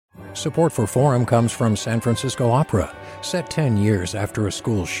Support for Forum comes from San Francisco Opera. Set 10 years after a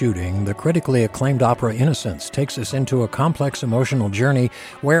school shooting, the critically acclaimed opera Innocence takes us into a complex emotional journey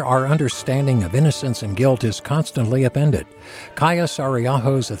where our understanding of innocence and guilt is constantly upended. Kaya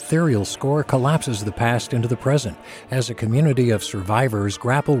Sariaho's ethereal score collapses the past into the present as a community of survivors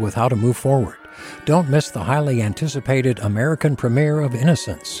grapple with how to move forward. Don't miss the highly anticipated American premiere of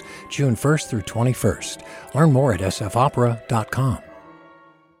Innocence, June 1st through 21st. Learn more at sfopera.com.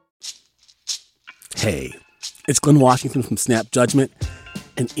 Hey, it's Glenn Washington from Snap Judgment,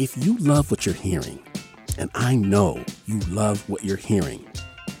 and if you love what you're hearing, and I know you love what you're hearing,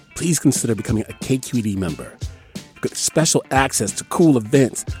 please consider becoming a KQED member. You get special access to cool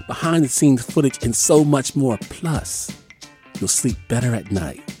events, behind-the-scenes footage, and so much more. Plus, you'll sleep better at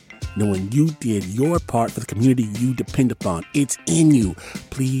night knowing you did your part for the community you depend upon. It's in you.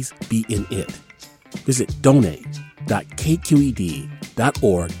 Please be in it. Visit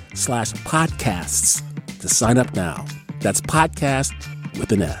donate.kqed.org/podcasts to sign up now. That's podcast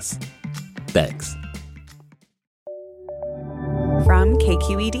with an S. Thanks. From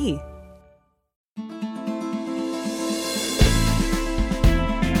KQED.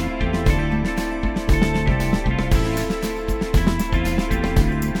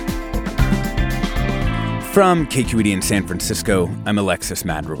 From KQED in San Francisco, I'm Alexis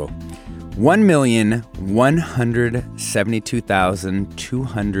Madrigal.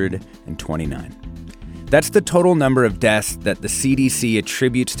 1,172,229. That's the total number of deaths that the CDC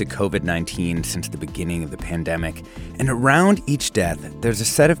attributes to COVID-19 since the beginning of the pandemic. And around each death, there's a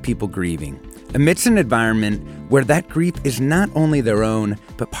set of people grieving, amidst an environment where that grief is not only their own,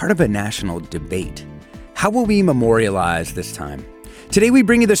 but part of a national debate. How will we memorialize this time? Today we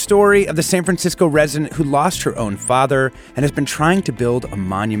bring you the story of the San Francisco resident who lost her own father and has been trying to build a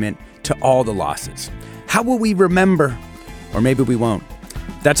monument to all the losses. How will we remember? Or maybe we won't.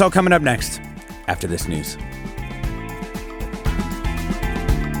 That's all coming up next, after this news.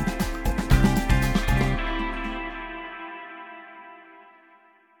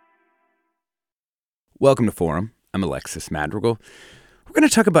 Welcome to Forum. I'm Alexis Madrigal. We're going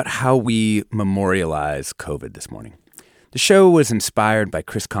to talk about how we memorialize COVID this morning. The show was inspired by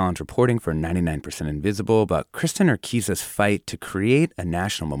Chris Colin's reporting for 99% Invisible about Kristin Urquiza's fight to create a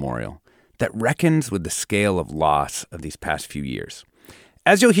national memorial that reckons with the scale of loss of these past few years.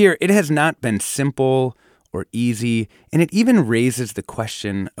 As you'll hear, it has not been simple or easy, and it even raises the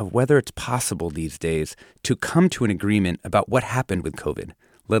question of whether it's possible these days to come to an agreement about what happened with COVID,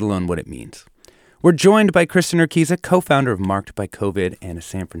 let alone what it means. We're joined by Kristin Urquiza, co-founder of Marked by COVID and a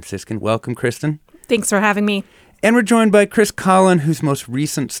San Franciscan. Welcome, Kristin. Thanks for having me. And we're joined by Chris Colin, whose most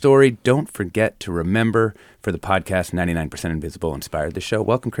recent story, Don't Forget to Remember, for the podcast 99% Invisible, inspired the show.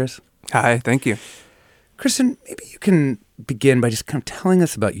 Welcome, Chris. Hi, thank you. Kristin, maybe you can begin by just kind of telling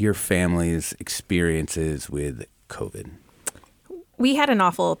us about your family's experiences with COVID. We had an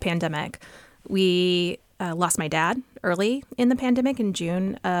awful pandemic. We lost my dad early in the pandemic in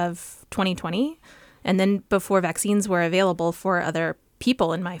June of 2020. And then before vaccines were available, 4 other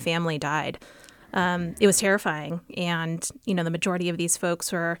people in my family died. It was terrifying. And, the majority of these folks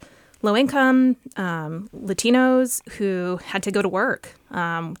were low income, Latinos who had to go to work,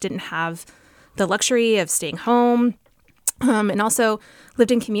 didn't have the luxury of staying home, and also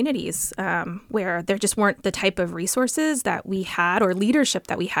lived in communities where there just weren't the type of resources that we had or leadership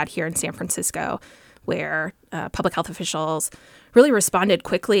that we had here in San Francisco, where public health officials really responded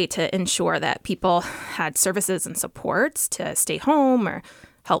quickly to ensure that people had services and supports to stay home or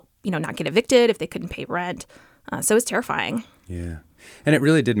help, not get evicted if they couldn't pay rent. So it was terrifying. Yeah. And it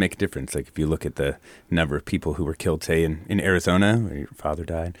really did make a difference. Like if you look at the number of people who were killed, say, in Arizona, where your father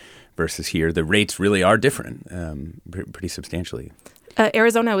died, versus here, the rates really are different pretty substantially.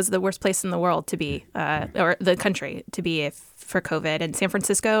 Arizona was the worst place in the world to be, or the country to be for COVID. And San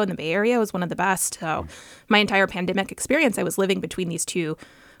Francisco and the Bay Area was one of the best. So my entire pandemic experience, I was living between these two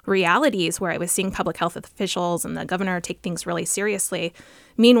realities where I was seeing public health officials and the governor take things really seriously.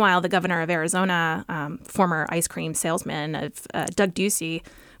 Meanwhile, the governor of Arizona, former ice cream salesman of Doug Ducey,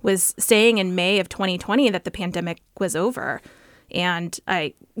 was saying in May of 2020 that the pandemic was over. And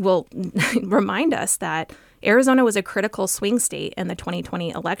I will remind us that Arizona was a critical swing state in the 2020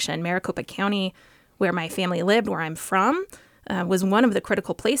 election. Maricopa County, where my family lived, where I'm from, was one of the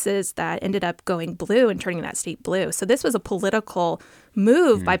critical places that ended up going blue and turning that state blue. So this was a political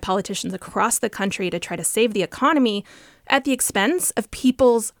move by politicians across the country to try to save the economy at the expense of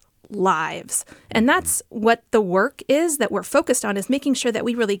people's lives. And that's what the work is that we're focused on, is making sure that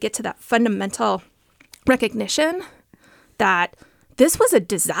we really get to that fundamental recognition that this was a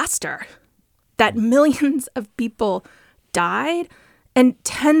disaster, that millions of people died, And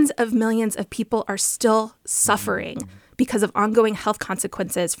tens of millions of people are still suffering because of ongoing health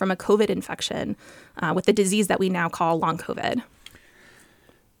consequences from a COVID infection with the disease that we now call long COVID.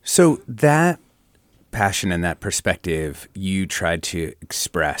 So that passion and that perspective you tried to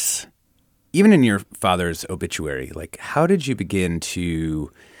express, even in your father's obituary, like how did you begin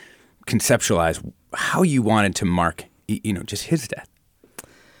to conceptualize how you wanted to mark, just his death?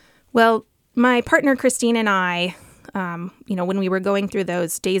 Well, my partner Kristin and I, when we were going through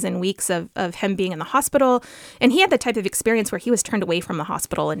those days and weeks of him being in the hospital, and he had the type of experience where he was turned away from the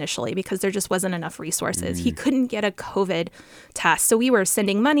hospital initially because there just wasn't enough resources. He couldn't get a COVID test. So we were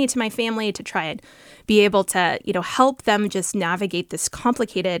sending money to my family to try and be able to, help them just navigate this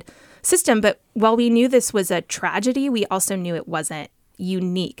complicated system. But while we knew this was a tragedy, we also knew it wasn't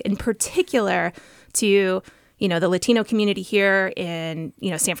unique, in particular to the Latino community here in,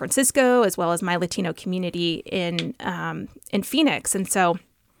 San Francisco, as well as my Latino community in Phoenix. And so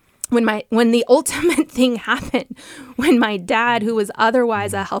when the ultimate thing happened, when my dad, who was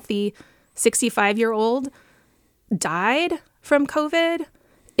otherwise a healthy 65-year-old, died from COVID,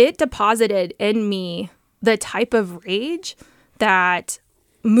 it deposited in me the type of rage that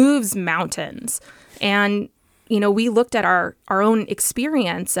moves mountains. And we looked at our own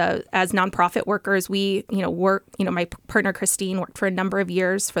experience as nonprofit workers. We, my partner Kristin worked for a number of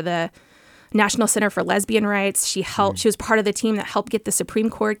years for the National Center for Lesbian Rights. She was part of the team that helped get the Supreme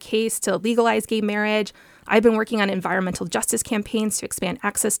Court case to legalize gay marriage. I've been working on environmental justice campaigns to expand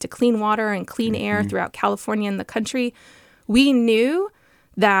access to clean water and clean air throughout California and the country. We knew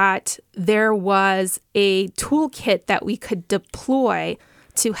that there was a toolkit that we could deploy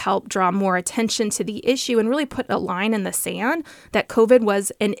to help draw more attention to the issue and really put a line in the sand that COVID was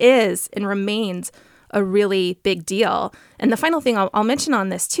and is and remains a really big deal. And the final thing I'll mention on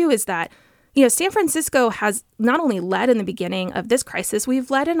this too is that, San Francisco has not only led in the beginning of this crisis, we've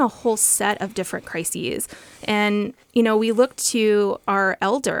led in a whole set of different crises. And, we look to our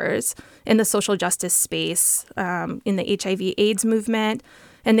elders in the social justice space, in the HIV/AIDS movement,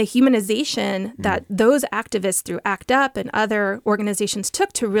 and the humanization that those activists through ACT UP and other organizations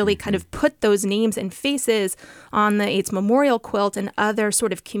took to really kind of put those names and faces on the AIDS memorial quilt and other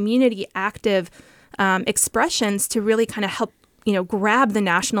sort of community active expressions to really kind of help, grab the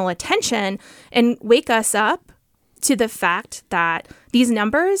national attention and wake us up to the fact that these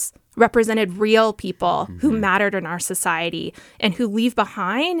numbers represented real people who mattered in our society and who leave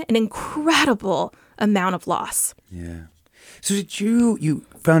behind an incredible amount of loss. Yeah. So did you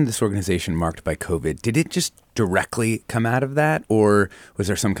found this organization marked by COVID. Did it just directly come out of that, or was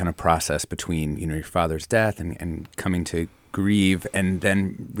there some kind of process between, your father's death and coming to grieve and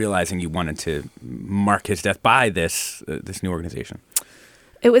then realizing you wanted to mark his death by this new organization?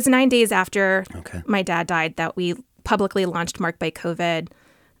 It was 9 days after my dad died that we publicly launched Marked by COVID.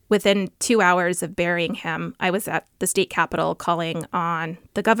 Within 2 hours of burying him, I was at the state capitol calling on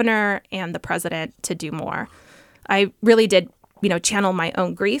the governor and the president to do more. I really did, channel my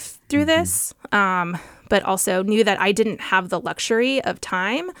own grief through this, but also knew that I didn't have the luxury of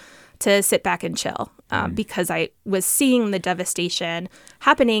time to sit back and chill because I was seeing the devastation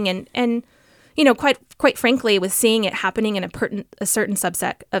happening and quite frankly, was seeing it happening in a certain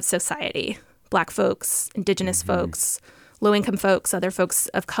subset of society, Black folks, Indigenous folks, low-income folks, other folks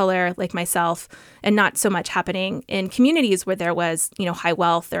of color like myself, and not so much happening in communities where there was, high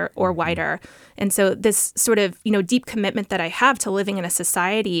wealth or wider. And so this sort of, deep commitment that I have to living in a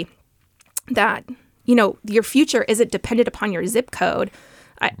society that, your future isn't dependent upon your zip code.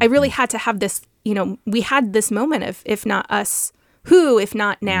 I really had to have this, we had this moment of, if not us, who, if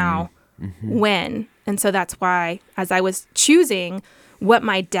not now, when. And so that's why, as I was choosing what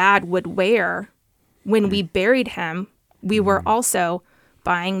my dad would wear when we buried him, we were also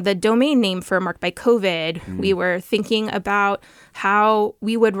buying the domain name for Marked by COVID. We were thinking about how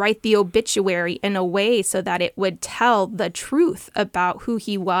we would write the obituary in a way so that it would tell the truth about who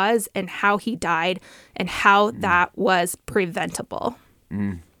he was and how he died and how that was preventable.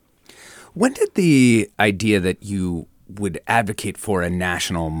 When did the idea that you would advocate for a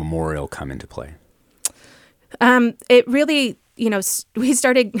national memorial come into play? It really, we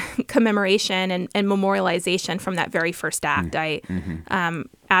started commemoration and memorialization from that very first act. I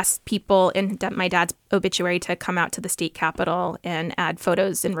asked people in my dad's obituary to come out to the state capitol and add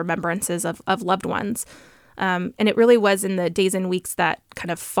photos and remembrances of loved ones. And it really was in the days and weeks that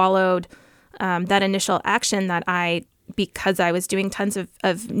kind of followed that initial action that because I was doing tons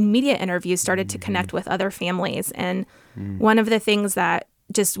of media interviews, started to connect with other families. And one of the things that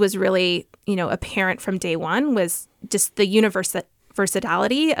just was really, apparent from day one was just the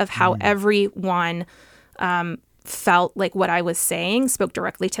universality of how everyone felt like what I was saying spoke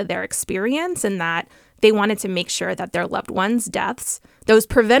directly to their experience, and that they wanted to make sure that their loved ones' deaths, those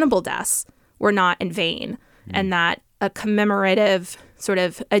preventable deaths, were not in vain, and that a commemorative sort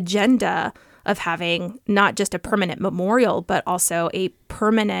of agenda of having not just a permanent memorial, but also a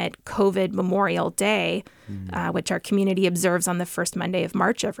permanent COVID Memorial Day, which our community observes on the first Monday of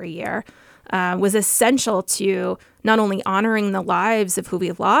March every year, was essential to not only honoring the lives of who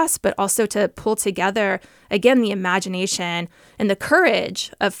we lost, but also to pull together, again, the imagination and the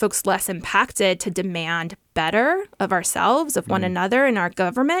courage of folks less impacted to demand better of ourselves, of one another, and our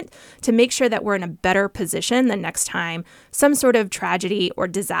government, to make sure that we're in a better position the next time some sort of tragedy or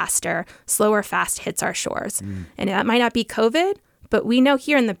disaster, slow or fast, hits our shores. And that might not be COVID, but we know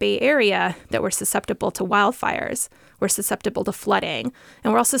here in the Bay Area that we're susceptible to wildfires, we're susceptible to flooding,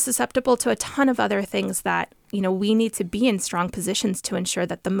 and we're also susceptible to a ton of other things that, we need to be in strong positions to ensure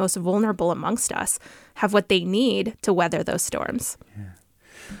that the most vulnerable amongst us have what they need to weather those storms. Yeah.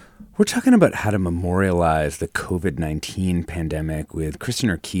 We're talking about how to memorialize the COVID-19 pandemic with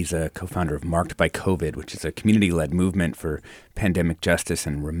Kristin Urquiza, co-founder of Marked by COVID, which is a community-led movement for pandemic justice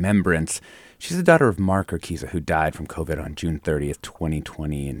and remembrance. She's the daughter of Mark Urquiza, who died from COVID on June 30th,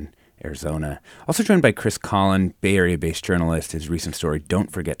 2020 in Arizona. Also joined by Chris Colin, Bay Area-based journalist. His recent story,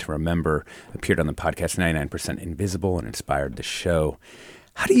 Don't Forget to Remember, appeared on the podcast 99% Invisible and inspired the show.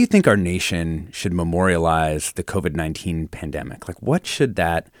 How do you think our nation should memorialize the COVID-19 pandemic? Like, what should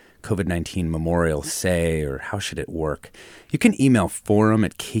that COVID-19 memorial say, or how should it work? You can email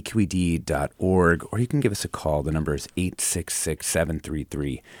forum@kqed.org, or you can give us a call. The number is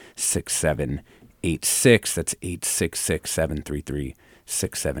 866-733-6786. That's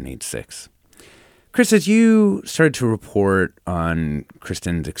 866-733-6786. Chris, as you started to report on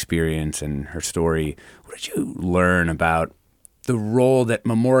Kristin's experience and her story, what did you learn about the role that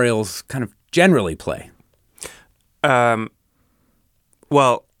memorials kind of generally play?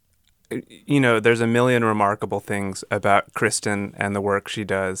 Well, there's a million remarkable things about Kristin and the work she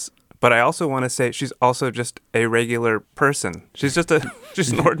does. But I also want to say she's also just a regular person. She's just an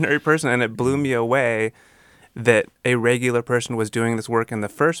ordinary person. And it blew me away that a regular person was doing this work in the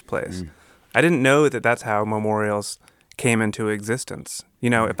first place. I didn't know that that's how memorials came into existence.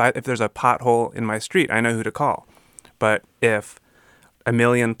 If there's a pothole in my street, I know who to call. But if 1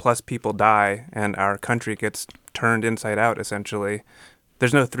 million plus people die and our country gets turned inside out, essentially,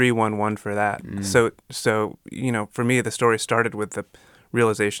 there's no 311 for that. So for me, the story started with the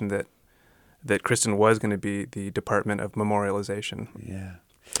realization that Kristin was going to be the Department of Memorialization. Yeah.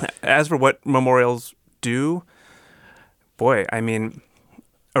 As for what memorials do,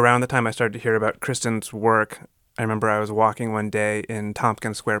 around the time I started to hear about Kristin's work, I remember I was walking one day in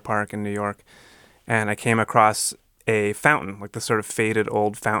Tompkins Square Park in New York, and I came across a fountain, like this sort of faded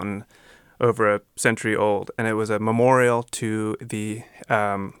old fountain, over a century old, and it was a memorial to the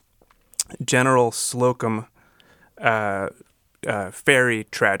General Slocum ferry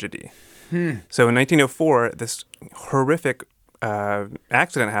tragedy. So in 1904, this horrific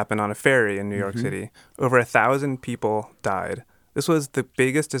accident happened on a ferry in New York City. Over 1,000 people died. This was the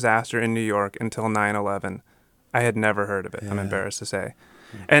biggest disaster in New York until 9/11. I had never heard of it, I'm embarrassed to say.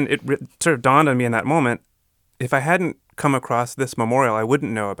 And it sort of dawned on me in that moment, if I hadn't come across this memorial, I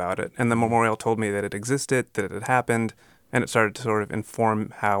wouldn't know about it. And the memorial told me that it existed, that it had happened, and it started to sort of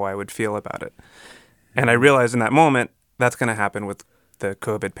inform how I would feel about it. And I realized in that moment, that's going to happen with the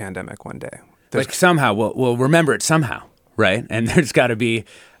COVID pandemic one day. Like somehow, we'll remember it somehow, right? And there's got to be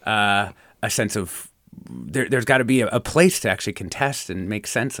a sense of, there's got to be a place to actually contest and make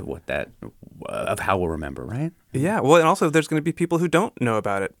sense of of how we'll remember, right? Yeah, well, and also there's going to be people who don't know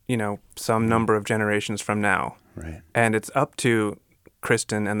about it, some number of generations from now. Right. And it's up to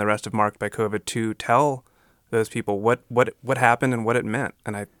Kristin and the rest of Marked by COVID to tell those people what happened and what it meant.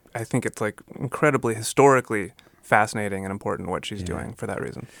 And I think it's like incredibly historically fascinating and important what she's doing for that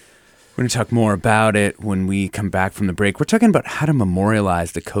reason. We're going to talk more about it when we come back from the break. We're talking about how to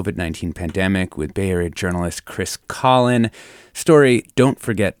memorialize the COVID-19 pandemic with Bay Area journalist Chris Colin. Story, Don't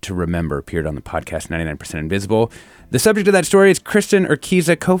Forget to Remember, appeared on the podcast 99% Invisible. The subject of that story is Kristin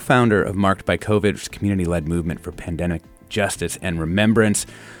Urquiza, co-founder of Marked by COVID, which is a community-led movement for pandemic justice and remembrance.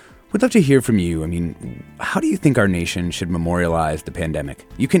 We'd love to hear from you. How do you think our nation should memorialize the pandemic?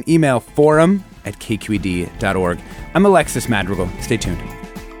 You can email forum@kqed.org. I'm Alexis Madrigal. Stay tuned.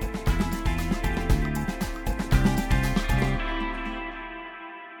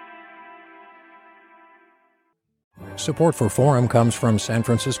 Support for Forum comes from San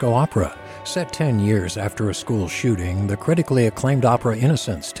Francisco Opera. Set 10 years after a school shooting, the critically acclaimed opera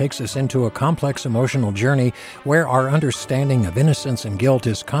Innocence takes us into a complex emotional journey where our understanding of innocence and guilt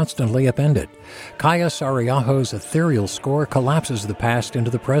is constantly upended. Kaya Sariaho's ethereal score collapses the past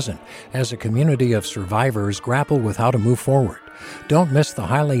into the present as a community of survivors grapple with how to move forward. Don't miss the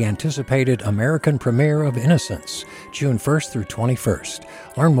highly anticipated American premiere of Innocence, June 1st through 21st.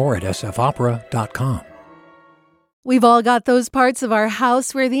 Learn more at sfopera.com. We've all got those parts of our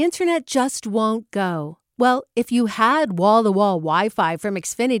house where the internet just won't go. Well, if you had wall-to-wall Wi-Fi from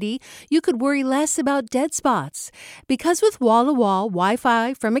Xfinity, you could worry less about dead spots. Because with wall-to-wall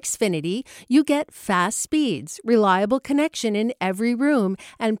Wi-Fi from Xfinity, you get fast speeds, reliable connection in every room,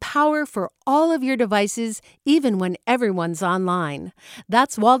 and power for all of your devices, even when everyone's online.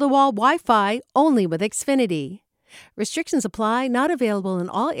 That's wall-to-wall Wi-Fi only with Xfinity. Restrictions apply, not available in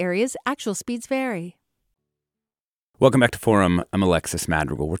all areas. Actual speeds vary. Welcome back to Forum. I'm Alexis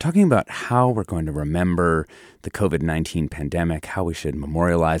Madrigal. We're talking about how we're going to remember the COVID-19 pandemic, how we should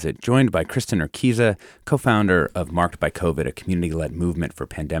memorialize it, joined by Kristin Urquiza, co-founder of Marked by COVID, a community-led movement for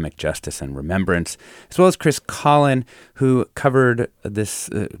pandemic justice and remembrance, as well as Chris Colin, who covered this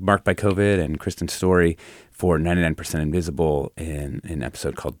Marked by COVID and Kristin's story for 99% Invisible in an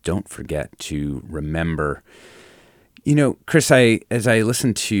episode called Don't Forget to Remember. You know, Chris, as I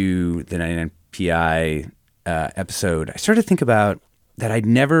listened to the 99PI episode, I started to think about that I'd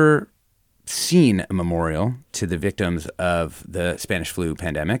never seen a memorial to the victims of the Spanish flu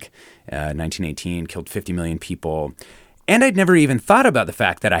pandemic. 1918 killed 50 million people. And I'd never even thought about the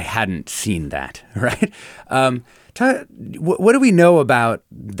fact that I hadn't seen that, right? What do we know about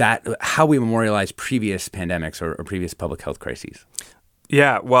that, how we memorialize previous pandemics or previous public health crises?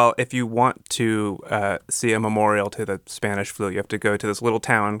 Yeah, well, if you want to see a memorial to the Spanish flu, you have to go to this little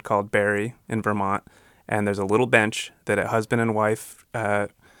town called Barrie in Vermont. And there's a little bench that a husband and wife,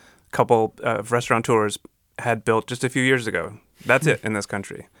 couple of restaurateurs had built just a few years ago. That's it in this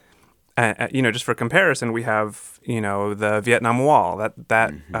country. Just for comparison, we have, the Vietnam Wall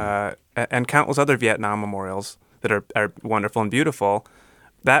and countless other Vietnam memorials that are wonderful and beautiful.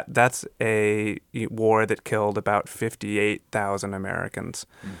 That's a war that killed about 58,000 Americans.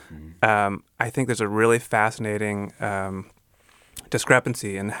 Mm-hmm. I think there's a really fascinating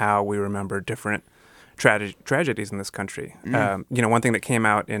discrepancy in how we remember different tragedies in this country. One thing that came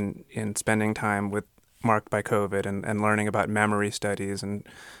out in spending time with Marked by COVID and learning about memory studies and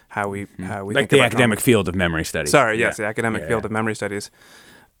how we like think the about academic field of memory studies. Sorry, yes, the academic field of memory studies.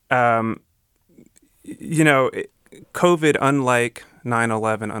 COVID, unlike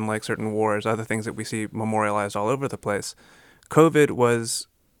 9/11, unlike certain wars, other things that we see memorialized all over the place, COVID was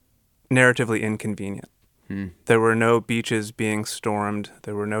narratively inconvenient. There were no beaches being stormed.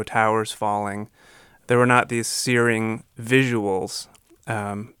 There were no towers falling. There were not these searing visuals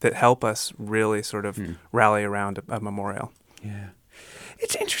that help us really sort of rally around a memorial. Yeah.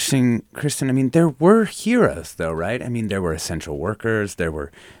 It's interesting, Kristin. I mean, there were heroes, though, right? I mean, there were essential workers, there were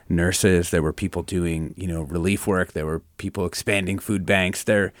nurses, there were people doing, relief work, there were people expanding food banks.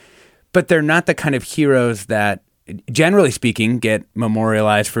 But they're not the kind of heroes that, generally speaking, get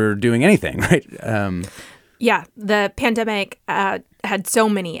memorialized for doing anything, right? Yeah, the pandemic had so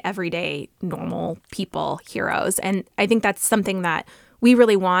many everyday, normal people, heroes. And I think that's something that we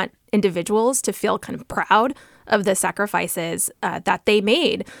really want individuals to feel kind of proud of the sacrifices that they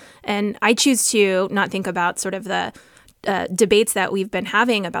made. And I choose to not think about sort of the debates that we've been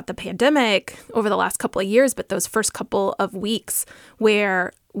having about the pandemic over the last couple of years, but those first couple of weeks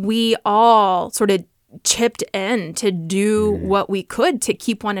where we all sort of chipped in to do what we could to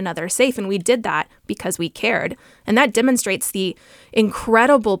keep one another safe. And we did that because we cared. And that demonstrates the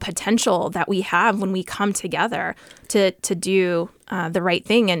incredible potential that we have when we come together to do the right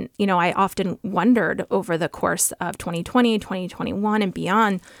thing. And, I often wondered over the course of 2020, 2021 and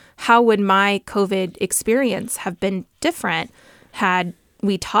beyond, how would my COVID experience have been different had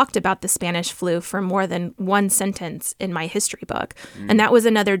we talked about the Spanish flu for more than one sentence in my history book. And that was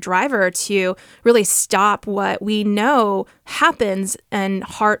another driver to really stop what we know happens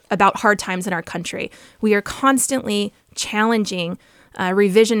about hard times in our country. We are constantly challenging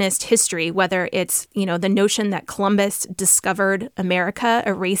revisionist history, whether it's, the notion that Columbus discovered America,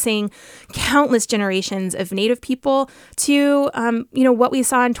 erasing countless generations of Native people, to, what we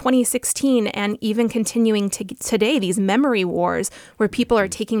saw in 2016 and even continuing to today, these memory wars where people are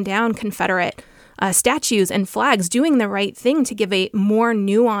taking down Confederate statues and flags, doing the right thing to give a more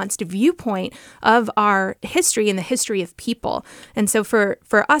nuanced viewpoint of our history and the history of people. And so for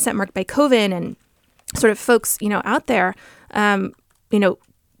us at Marked by COVID and sort of folks, out there,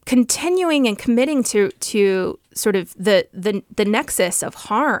 continuing and committing to sort of the nexus of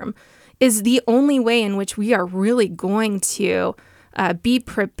harm is the only way in which we are really going to be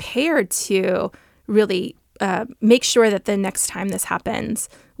prepared to really make sure that the next time this happens,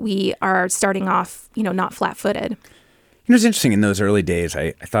 we are starting off, not flat-footed. It's interesting. In those early days,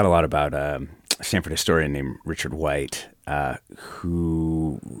 I thought a lot about a Stanford historian named Richard White,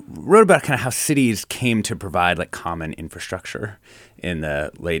 who wrote about kind of how cities came to provide like common infrastructure in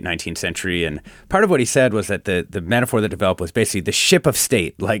the late 19th century. And part of what he said was that the metaphor that developed was basically the ship of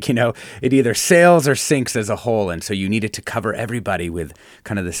state. Like, it either sails or sinks as a whole. And so you needed to cover everybody with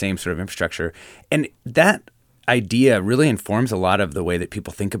kind of the same sort of infrastructure. And that idea really informs a lot of the way that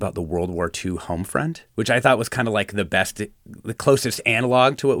people think about the World War II home front, which I thought was kind of like the closest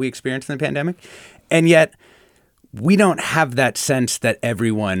analog to what we experienced in the pandemic. And yet we don't have that sense that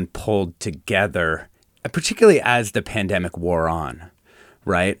everyone pulled together, particularly as the pandemic wore on,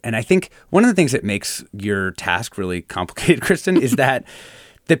 right? And I think one of the things that makes your task really complicated, Kristin, is that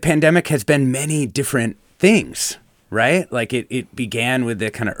the pandemic has been many different things, right? Like it began with the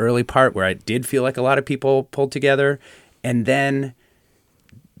kind of early part where it did feel like a lot of people pulled together, and then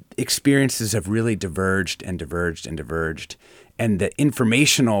experiences have really diverged and diverged and diverged, and the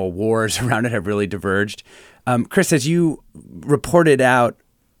informational wars around it have really diverged. Chris, as you reported out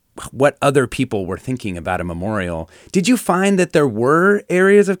what other people were thinking about a memorial, did you find that there were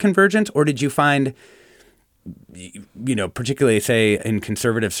areas of convergence, or did you find, particularly say in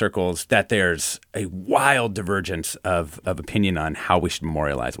conservative circles, that there's a wild divergence of opinion on how we should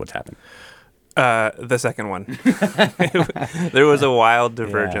memorialize what's happened? The second one. There was a wild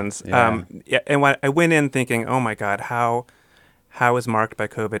divergence. Yeah. And when I went in thinking, oh my God, how is Marked by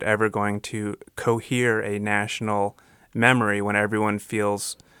COVID ever going to cohere a national memory when everyone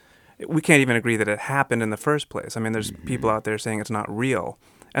feels we can't even agree that it happened in the first place? I mean, there's people out there saying it's not real.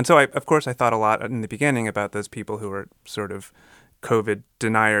 And so, of course, I thought a lot in the beginning about those people who were sort of COVID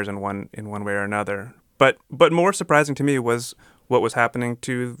deniers in one way or another. But more surprising to me was what was happening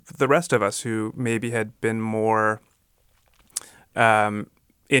to the rest of us who maybe had been more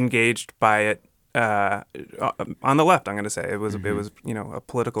engaged by it on the left. I'm going to say it was a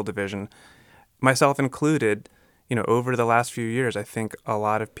political division, myself included. Over the last few years, I think a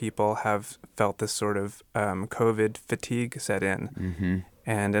lot of people have felt this sort of COVID fatigue set in. Mm-hmm.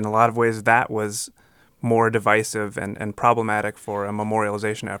 And in a lot of ways, that was more divisive and problematic for a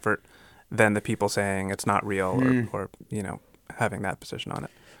memorialization effort than the people saying it's not real or having that position on it.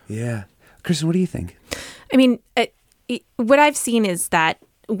 Yeah. Kristin, what do you think? I mean, what I've seen is that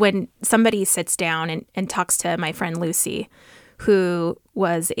when somebody sits down and talks to my friend Lucy, who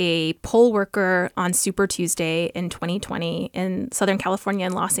was a poll worker on Super Tuesday in 2020 in Southern California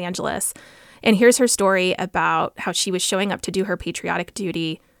and Los Angeles. And here's her story about how she was showing up to do her patriotic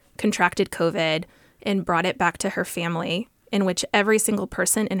duty, contracted COVID, and brought it back to her family, in which every single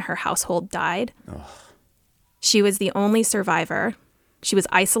person in her household died. Ugh. She was the only survivor. She was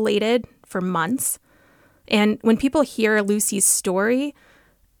isolated for months. And when people hear Lucy's story,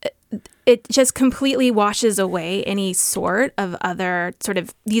 it just completely washes away any sort of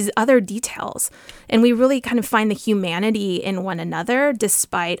these other details. And we really kind of find the humanity in one another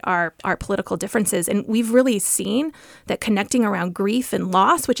despite our political differences. And we've really seen that connecting around grief and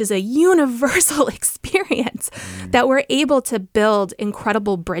loss, which is a universal experience, that we're able to build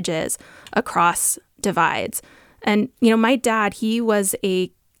incredible bridges across divides. And, my dad, he was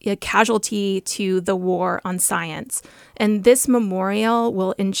a casualty to the war on science. And this memorial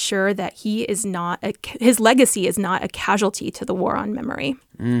will ensure that his legacy is not a casualty to the war on memory.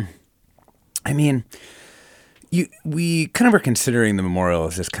 I mean, we kind of are considering the memorial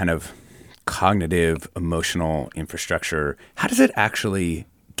as this kind of cognitive, emotional infrastructure. How does it actually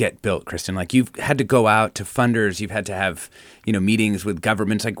get built, Kristin? Like, you've had to go out to funders, you've had to have, meetings with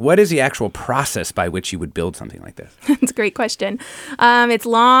governments. Like, what is the actual process by which you would build something like this? It's a great question. It's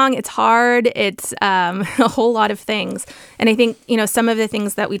long, it's hard, it's a whole lot of things. And I think, some of the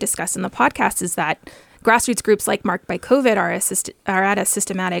things that we discuss in the podcast is that grassroots groups like Marked by COVID are at a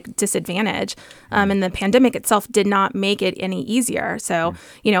systematic disadvantage. And the pandemic itself did not make it any easier. So,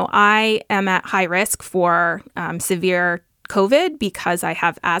 I am at high risk for severe COVID because I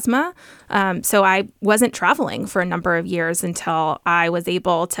have asthma. So I wasn't traveling for a number of years until I was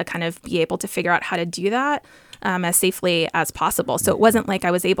able to kind of be able to figure out how to do that as safely as possible. So it wasn't like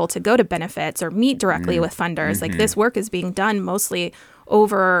I was able to go to benefits or meet directly with funders. Mm-hmm. Like, this work is being done mostly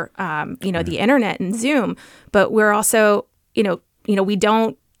over, the internet and Zoom. But we're also, we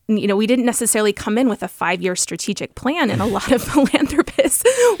don't we didn't necessarily come in with a 5-year strategic plan, and a lot of philanthropists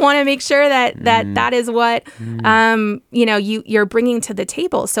want to make sure that is what you're bringing to the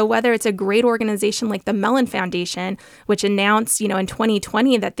table. So whether it's a great organization like the Mellon Foundation, which announced in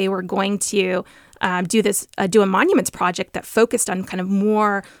 2020 that they were going to do a monuments project that focused on kind of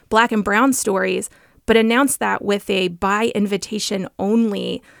more Black and Brown stories, but announced that with a by invitation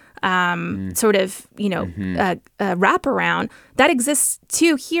only wraparound that exists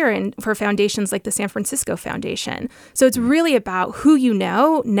too here for foundations like the San Francisco Foundation. So it's really about who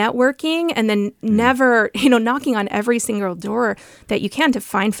networking, and then never, knocking on every single door that you can to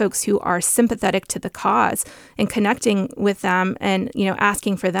find folks who are sympathetic to the cause and connecting with them, and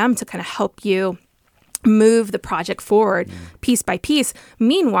asking for them to kind of help you move the project forward piece by piece.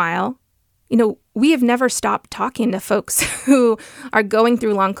 Meanwhile, we have never stopped talking to folks who are going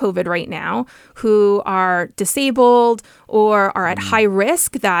through long COVID right now, who are disabled or are at high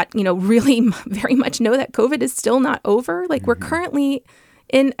risk, that, really very much know that COVID is still not over. Like we're currently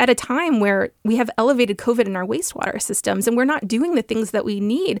at a time where we have elevated COVID in our wastewater systems, and we're not doing the things that we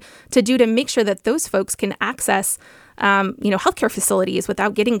need to do to make sure that those folks can access healthcare facilities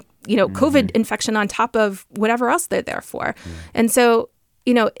without getting, COVID infection on top of whatever else they're there for. And so,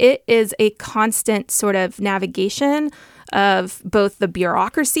 it is a constant sort of navigation of both the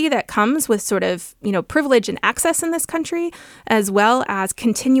bureaucracy that comes with sort of, privilege and access in this country, as well as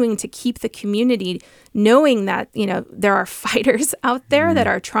continuing to keep the community knowing that, there are fighters out there that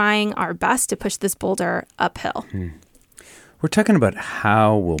are trying our best to push this boulder uphill. We're talking about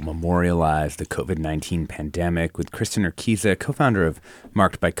how we'll memorialize the COVID-19 pandemic with Kristin Urquiza, co-founder of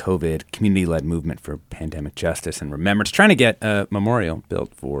Marked by COVID, community-led movement for pandemic justice and remembrance, trying to get a memorial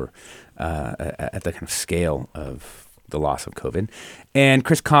built for at the kind of scale of the loss of COVID. And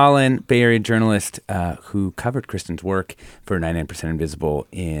Chris Colin, Bay Area journalist who covered Kristin's work for 99% Invisible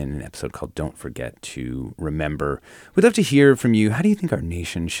in an episode called Don't Forget to Remember. We'd love to hear from you. How do you think our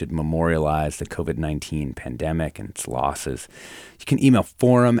nation should memorialize the COVID-19 pandemic and its losses? You can email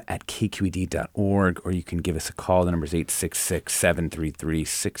forum@kqed.org, or you can give us a call. The number is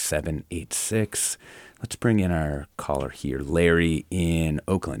 866-733-6786. Let's bring in our caller here, Larry in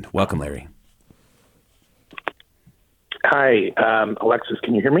Oakland. Welcome, Larry. Hi, Alexis,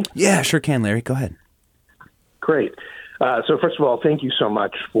 can you hear me? Yeah, sure can, Larry. Go ahead. Great. So first of all, thank you so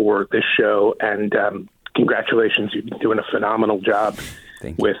much for this show, and congratulations. You've been doing a phenomenal job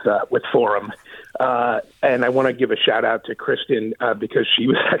with Forum. And I want to give a shout out to Kristin because she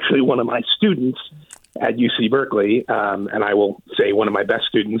was actually one of my students at UC Berkeley, and I will say one of my best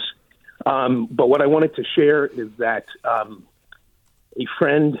students. But what I wanted to share is that a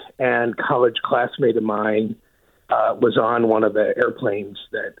friend and college classmate of mine was on one of the airplanes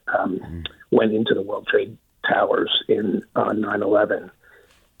that went into the World Trade Towers on 9/11.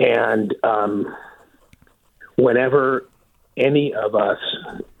 And whenever any of us,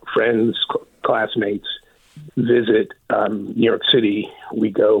 friends, classmates, visit New York City, we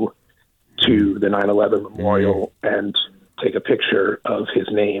go to the 9/11 memorial and take a picture of his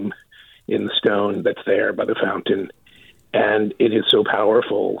name in the stone that's there by the fountain. And it is so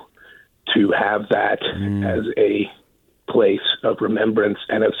powerful to have that as a place of remembrance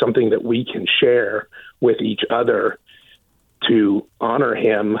and as something that we can share with each other to honor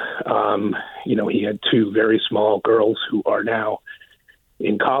him. He had two very small girls who are now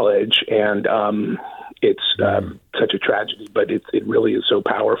in college, and it's such a tragedy, but it really is so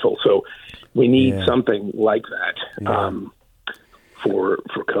powerful. So we need something like that for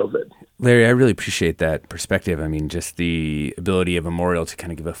COVID. Larry, I really appreciate that perspective. I mean, just the ability of a memorial to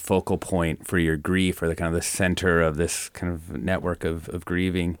kind of give a focal point for your grief, or the kind of the center of this kind of network of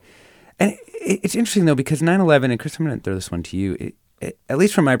grieving. And it's interesting, though, because 9/11, and Chris, I'm going to throw this one to you. At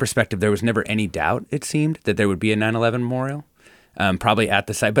least from my perspective, there was never any doubt, it seemed, that there would be a 9/11 memorial, probably at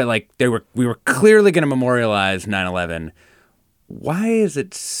the site. But like we were clearly going to memorialize 9/11. Why is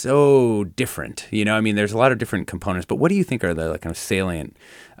it so different? There's a lot of different components, but what do you think are the kind of salient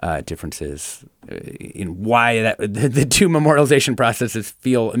differences in why the two memorialization processes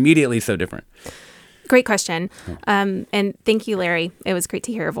feel immediately so different? Great question. And thank you, Larry. It was great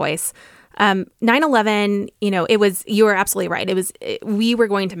to hear your voice. 9/11, you were absolutely right. We were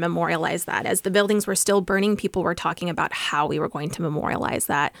going to memorialize that. As the buildings were still burning, people were talking about how we were going to memorialize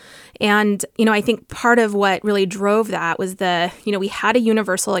that. And, I think part of what really drove that was we had a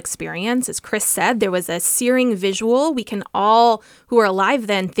universal experience. As Chris said, there was a searing visual. We can all, who are alive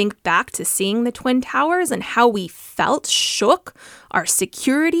then, think back to seeing the Twin Towers and how we felt shook. our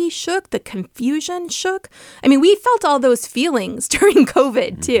security shook, the confusion shook. I mean, we felt all those feelings during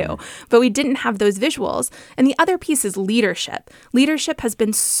COVID too, but we didn't have those visuals. And the other piece is leadership. Leadership has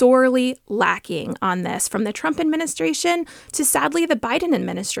been sorely lacking on this, from the Trump administration to, sadly, the Biden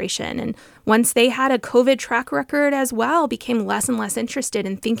administration. And once they had a COVID track record as well, became less and less interested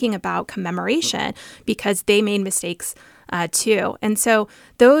in thinking about commemoration because they made mistakes too. And so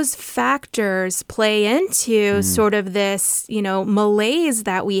those factors play into sort of this, malaise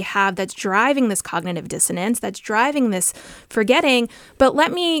that we have that's driving this cognitive dissonance, that's driving this forgetting. But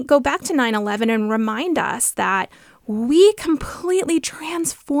let me go back to 9/11 and remind us that we completely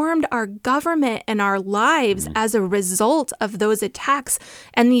transformed our government and our lives as a result of those attacks,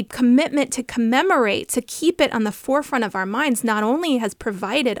 and the commitment to commemorate, to keep it on the forefront of our minds, not only has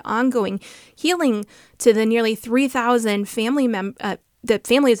provided ongoing healing to the nearly 3,000 the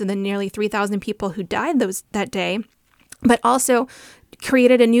families of the nearly 3,000 people who died that day, but also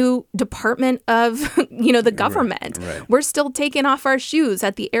created a new department of, the government. Right. We're still taking off our shoes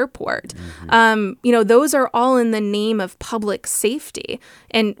at the airport. Those are all in the name of public safety.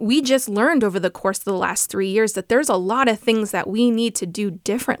 And we just learned over the course of the last 3 years that there's a lot of things that we need to do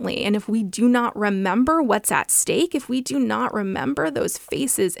differently. And if we do not remember what's at stake, if we do not remember those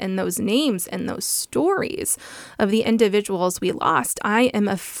faces and those names and those stories of the individuals we lost, I am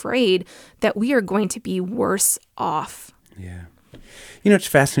afraid that we are going to be worse off. Yeah. It's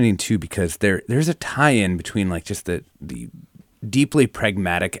fascinating, too, because there's a tie-in between, like, just the deeply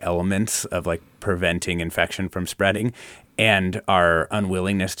pragmatic elements of, like, preventing infection from spreading and our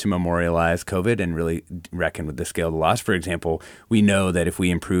unwillingness to memorialize COVID and really reckon with the scale of the loss. For example, we know that if we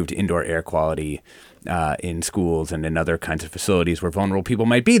improved indoor air quality in schools and in other kinds of facilities where vulnerable people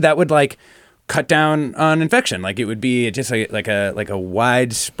might be, that would, like, cut down on infection. Like, it would be just like a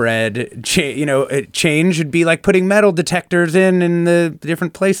widespread change would be like putting metal detectors in the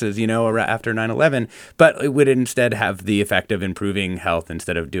different places, after 9/11, but it would instead have the effect of improving health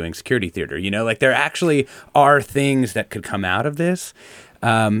instead of doing security theater. Like, there actually are things that could come out of this,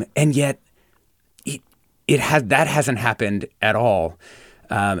 and yet that hasn't happened at all.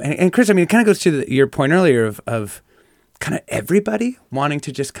 And Chris, I mean, it kind of goes to your point earlier of kind of everybody wanting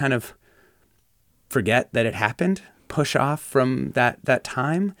to just kind of forget that it happened, push off from that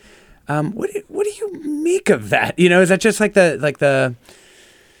time. What do you make of that? Is that just like the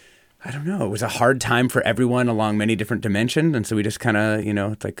I don't know. It was a hard time for everyone along many different dimensions, and so we just kind of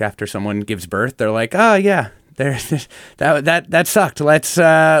it's like after someone gives birth, they're like, oh yeah, that sucked. Let's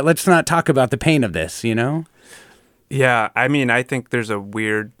not talk about the pain of this. Yeah, I mean, I think there's a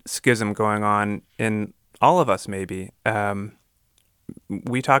weird schism going on in all of us. Maybe.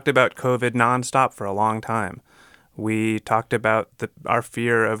 We talked about COVID nonstop for a long time. We talked about our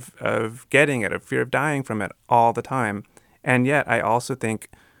fear of getting it, a fear of dying from it all the time. And yet I also think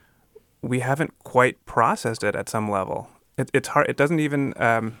we haven't quite processed it at some level. It's hard. It doesn't even,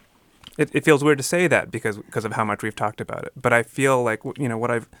 it feels weird to say that because of how much we've talked about it. But I feel like,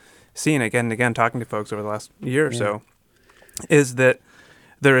 what I've seen again and again talking to folks over the last year or so is that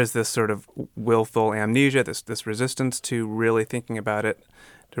there is this sort of willful amnesia, this resistance to really thinking about it,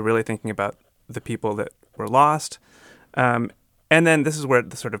 to really thinking about the people that were lost. And then this is where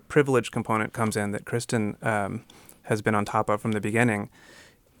the sort of privilege component comes in that Kristin has been on top of from the beginning.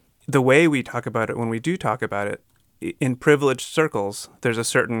 The way we talk about it, when we do talk about it, in privileged circles, there's a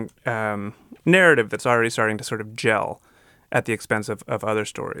certain narrative that's already starting to sort of gel at the expense of other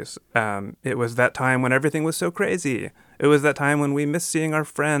stories. It was that time when everything was so crazy. It was that time when we missed seeing our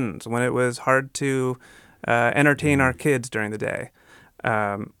friends, when it was hard to entertain our kids during the day.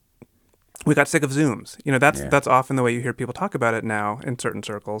 We got sick of Zooms. That's often the way you hear people talk about it now in certain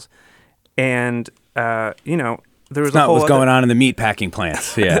circles. And, there was it's not what's going on in the meat packing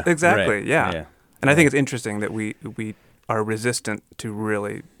plants. Yeah, exactly. Right. Yeah. And I think it's interesting that we are resistant to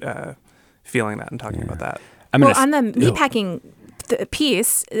really feeling that and talking about that. On the meatpacking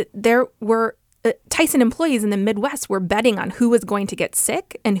piece, there were Tyson employees in the Midwest were betting on who was going to get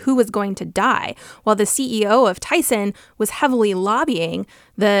sick and who was going to die, while the CEO of Tyson was heavily lobbying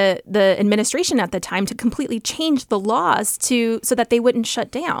the administration at the time to completely change the laws so that they wouldn't shut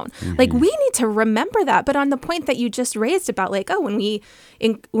down. Mm-hmm. Like, we need to remember that. But on the point that you just raised about when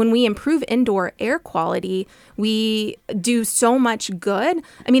we improve indoor air quality, we do so much good.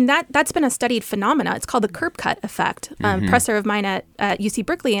 I mean, that's been a studied phenomena. It's called the curb cut effect. Professor of mine at UC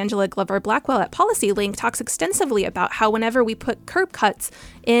Berkeley, Angela Glover-Blackwell at PolicyLink, talks extensively about how whenever we put curb cuts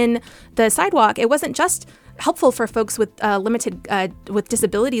in the sidewalk, it wasn't just helpful for folks with with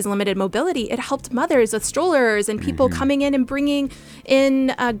disabilities, limited mobility. It helped mothers with strollers and people coming in and bringing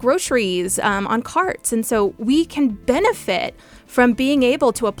in groceries on carts. And so we can benefit from being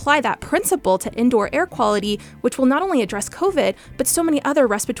able to apply that principle to indoor air quality, which will not only address COVID, but so many other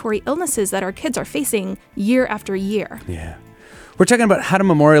respiratory illnesses that our kids are facing year after year. Yeah. We're talking about how to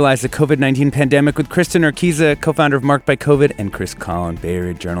memorialize the COVID-19 pandemic with Kristin Urquiza, co-founder of Marked by COVID, and Chris Colin, Bay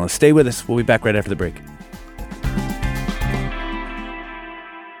Area journalist. Stay with us. We'll be back right after the break.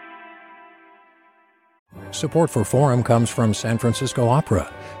 Support for Forum comes from San Francisco Opera.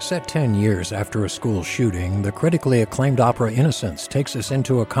 Set 10 years after a school shooting, the critically acclaimed opera Innocence takes us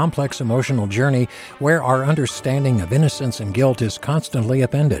into a complex emotional journey where our understanding of innocence and guilt is constantly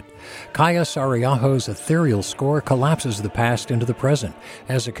upended. Kaya Sariaho's ethereal score collapses the past into the present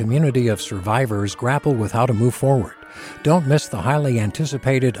as a community of survivors grapple with how to move forward. Don't miss the highly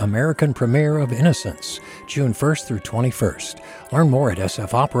anticipated American premiere of Innocence, June 1st through 21st. Learn more at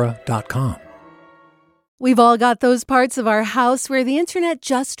sfopera.com. We've all got those parts of our house where the internet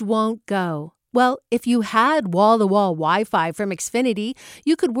just won't go. Well, if you had wall-to-wall Wi-Fi from Xfinity,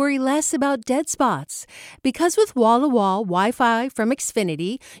 you could worry less about dead spots. Because with wall-to-wall Wi-Fi from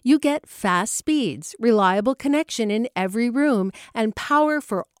Xfinity, you get fast speeds, reliable connection in every room, and power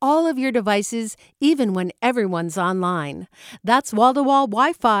for all of your devices, even when everyone's online. That's wall-to-wall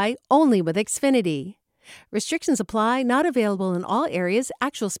Wi-Fi only with Xfinity. Restrictions apply, not available in all areas.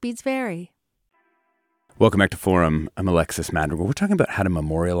 Actual speeds vary. Welcome back to Forum. I'm Alexis Madrigal. We're talking about how to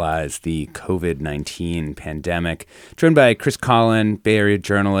memorialize the COVID-19 pandemic. Joined by Chris Colin, Bay Area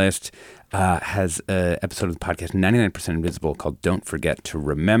journalist, has an episode of the podcast 99% Invisible called Don't Forget to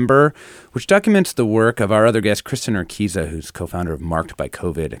Remember, which documents the work of our other guest, Kristin Urquiza, who's co-founder of Marked by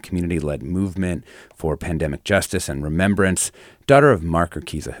COVID, a community-led movement for pandemic justice and remembrance, daughter of Mark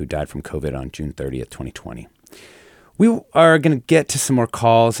Urquiza, who died from COVID on June 30th, 2020. We are going to get to some more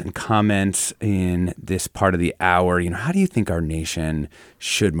calls and comments in this part of the hour. How do you think our nation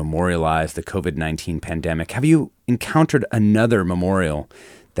should memorialize the COVID-19 pandemic? Have you encountered another memorial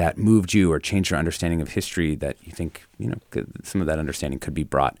that moved you or changed your understanding of history that you think, some of that understanding could be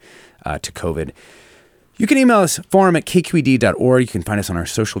brought to COVID? You can email us, forum@kqed.org. You can find us on our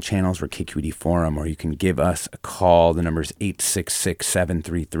social channels. We're KQED Forum, or you can give us a call. The number is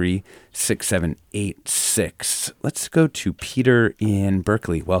 866-733-6786. Let's go to Peter in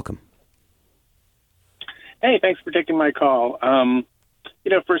Berkeley. Welcome. Hey, thanks for taking my call.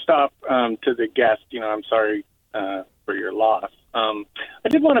 First off, to the guest, I'm sorry for your loss. I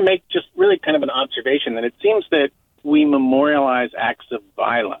did want to make just really kind of an observation that it seems that we memorialize acts of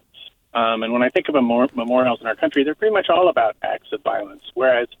violence. And when I think of memorials in our country, they're pretty much all about acts of violence,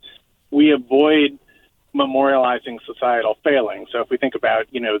 whereas we avoid memorializing societal failing. So if we think about,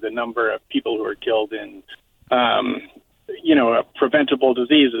 the number of people who are killed in, preventable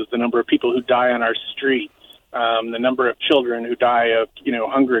diseases, the number of people who die on our streets, the number of children who die of,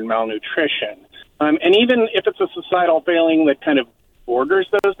 hunger and malnutrition. And even if it's a societal failing that kind of borders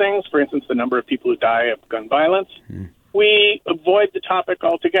those things, for instance, the number of people who die of gun violence, we avoid the topic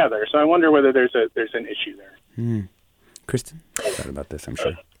altogether. So I wonder whether there's an issue there. Kristen, thought about this, I'm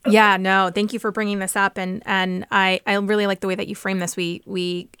sure. Yeah, no, thank you for bringing this up, and I really like the way that you frame this.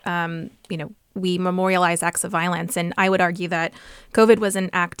 We memorialize acts of violence, and I would argue that COVID was an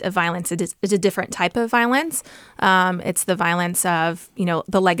act of violence. It's a different type of violence. It's the violence of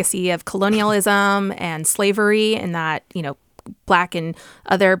the legacy of colonialism and slavery, and that Black and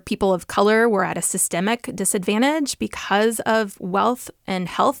other people of color were at a systemic disadvantage because of wealth and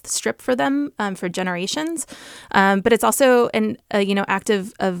health stripped for them for generations. But it's also an act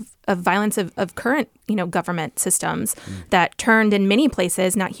of violence of current government systems that turned in many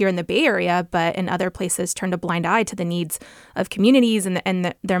places, not here in the Bay Area, but in other places, turned a blind eye to the needs of communities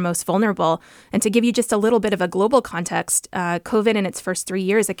and their most vulnerable. And to give you just a little bit of a global context, COVID in its first 3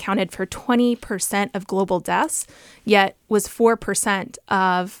 years accounted for 20% of global deaths, yet was 4%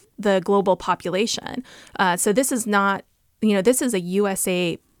 of the global population. So this is not, this is a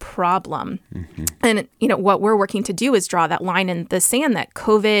USA problem. And, what we're working to do is draw that line in the sand that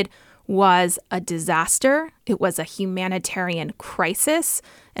COVID was a disaster. It was a humanitarian crisis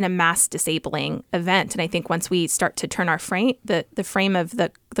and a mass disabling event. And I think once we start to turn our frame, the frame of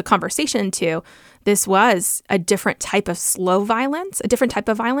the conversation to this was a different type of slow violence, a different type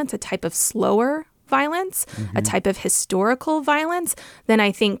of violence, a type of slower violence, a type of historical violence, then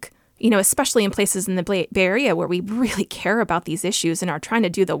I think, especially in places in the Bay Area where we really care about these issues and are trying to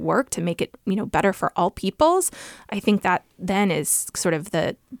do the work to make it, better for all peoples, I think that then is sort of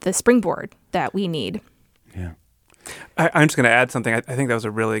the springboard that we need. Yeah. I'm just going to add something. I think that was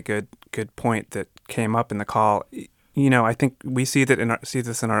a really good point that came up in the call. I think we see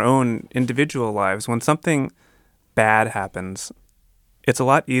this in our own individual lives. When something bad happens, it's a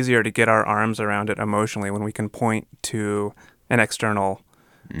lot easier to get our arms around it emotionally when we can point to an external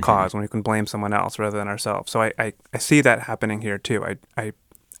cause, when we can blame someone else rather than ourselves. So I see that happening here too. I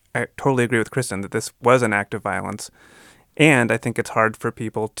totally agree with Kristin that this was an act of violence. And I think it's hard for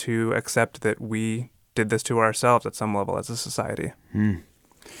people to accept that we did this to ourselves at some level as a society.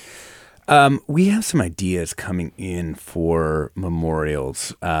 We have some ideas coming in for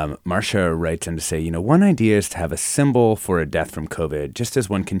memorials. Marcia writes in to say, one idea is to have a symbol for a death from COVID, just as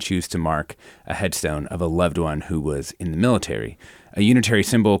one can choose to mark a headstone of a loved one who was in the military. A unitary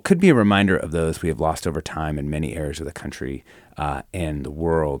symbol could be a reminder of those we have lost over time in many areas of the country and the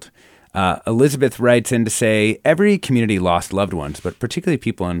world. Elizabeth writes in to say, every community lost loved ones, but particularly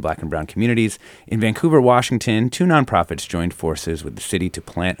people in Black and brown communities. In Vancouver, Washington, 2 nonprofits joined forces with the city to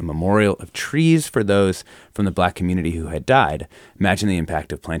plant a memorial of trees for those from the Black community who had died. Imagine the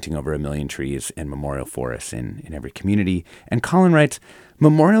impact of planting over 1 million trees and memorial forests in every community. And Colin writes,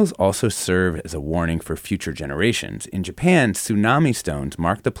 memorials also serve as a warning for future generations. In Japan, tsunami stones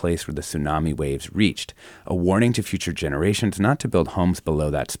mark the place where the tsunami waves reached, a warning to future generations not to build homes below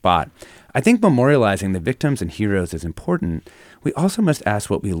that spot. I think memorializing the victims and heroes is important. We also must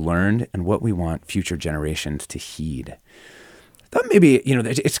ask what we learned and what we want future generations to heed. I thought maybe,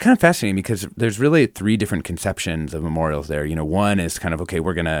 it's kind of fascinating because there's really 3 different conceptions of memorials there. One is kind of, okay,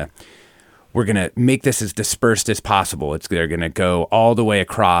 we're going to make this as dispersed as possible. They're going to go all the way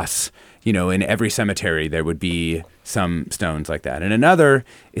across, in every cemetery there would be some stones like that. And another,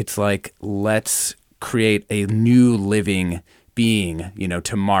 it's like, let's create a new living being,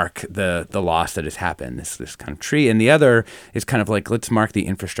 to mark the loss that has happened, this kind of tree. And the other is kind of like, let's mark the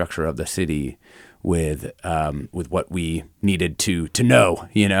infrastructure of the city with what we needed to know,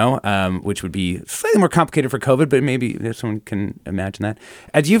 which would be slightly more complicated for COVID, but maybe someone can imagine that.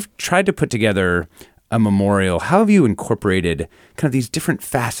 As you've tried to put together a memorial, how have you incorporated kind of these different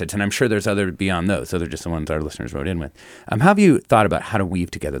facets? And I'm sure there's other beyond those. Those are just the ones our listeners wrote in with. How have you thought about how to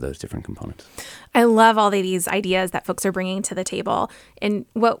weave together those different components? I love all of these ideas that folks are bringing to the table. And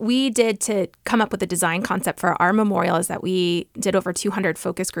what we did to come up with a design concept for our memorial is that we did over 200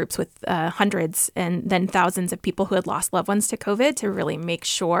 focus groups with hundreds and then thousands of people who had lost loved ones to COVID to really make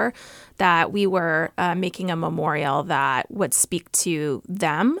sure that we were making a memorial that would speak to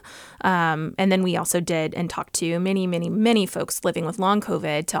them. And then we also did and talked to many, many, many folks living with long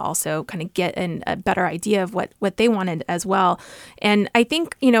COVID to also kind of get a better idea of what they wanted as well. And I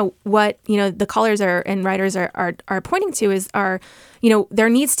think, what, the callers and writers are pointing to is there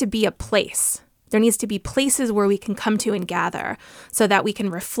needs to be a place. There needs to be places where we can come to and gather so that we can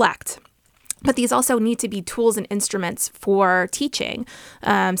reflect. But these also need to be tools and instruments for teaching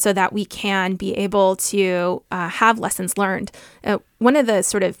so that we can be able to have lessons learned. One of the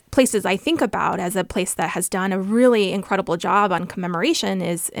sort of places I think about as a place that has done a really incredible job on commemoration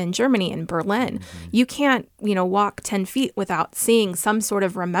is in Germany, in Berlin. Mm-hmm. You can't, walk 10 feet without seeing some sort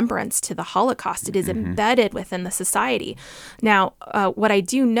of remembrance to the Holocaust. It is embedded within the society. Now, what I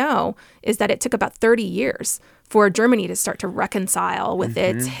do know is that it took about 30 years for Germany to start to reconcile with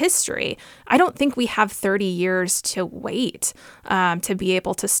its history. I don't think we have 30 years to wait to be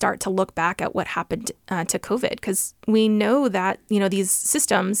able to start to look back at what happened to COVID, because we know that these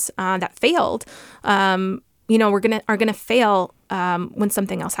systems that failed, are gonna fail when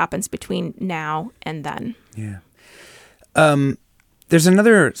something else happens between now and then. Yeah. There's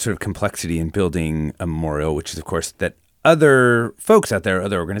another sort of complexity in building a memorial, which is, of course, that other folks out there,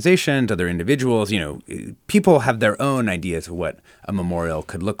 other organizations, other individuals, people have their own ideas of what a memorial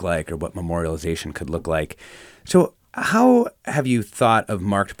could look like or what memorialization could look like. So how have you thought of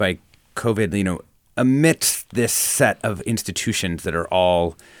Marked by COVID, amidst this set of institutions that are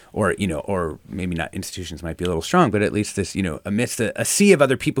all, or maybe not institutions might be a little strong, but at least this, amidst a sea of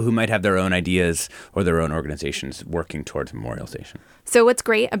other people who might have their own ideas or their own organizations working towards memorialization? So what's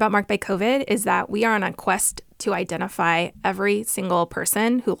great about Marked by COVID is that we are on a quest to identify every single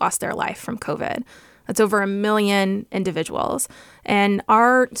person who lost their life from COVID. That's over 1 million individuals. And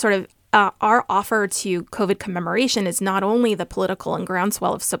our sort of our offer to COVID commemoration is not only the political and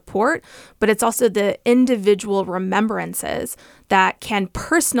groundswell of support, but it's also the individual remembrances that can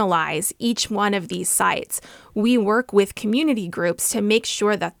personalize each one of these sites. We work with community groups to make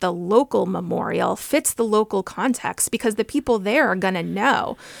sure that the local memorial fits the local context, because the people there are going to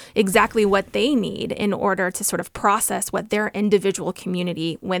know exactly what they need in order to sort of process what their individual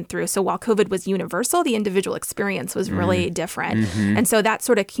community went through. So while COVID was universal, the individual experience was really different. And so that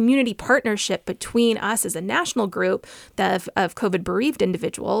sort of community partnership between us as a national group of COVID bereaved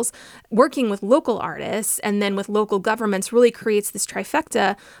individuals, working with local artists and then with local governments, really creates this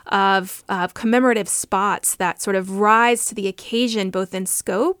trifecta of commemorative spots that sort of rise to the occasion, both in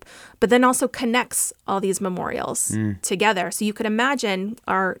scope, but then also connects all these memorials together. So you could imagine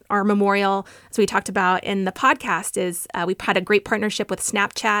our memorial, as we talked about in the podcast, is we had a great partnership with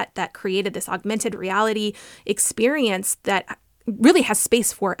Snapchat that created this augmented reality experience that really has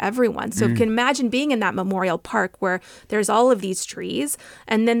space for everyone. So you can imagine being in that memorial park where there's all of these trees,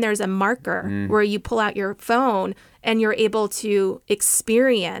 and then there's a marker where you pull out your phone and you're able to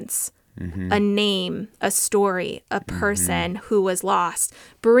experience a name, a story, a person who was lost,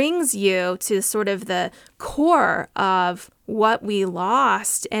 brings you to sort of the core of what we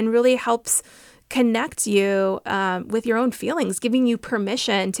lost and really helps connect you with your own feelings, giving you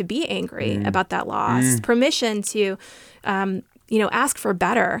permission to be angry about that loss, permission to, ask for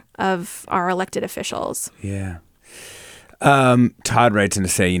better of our elected officials. Yeah. Todd writes in to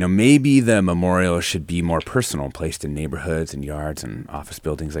say, maybe the memorial should be more personal, placed in neighborhoods and yards and office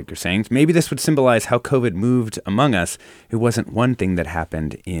buildings, like you're saying. Maybe this would symbolize how COVID moved among us. It wasn't one thing that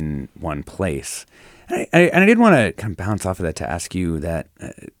happened in one place. And I did want to kind of bounce off of that to ask you that,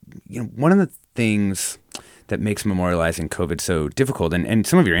 one of the things that makes memorializing COVID so difficult, and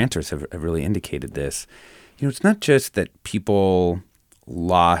some of your answers have really indicated this, it's not just that people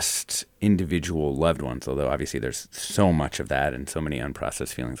lost individual loved ones, although obviously there's so much of that and so many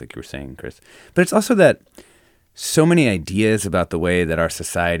unprocessed feelings, like you were saying, Chris. But it's also that so many ideas about the way that our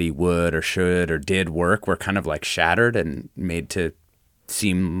society would or should or did work were kind of like shattered and made to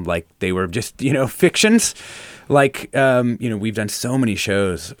seem like they were just, fictions. Like, we've done so many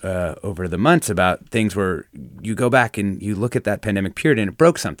shows over the months about things where you go back and you look at that pandemic period and it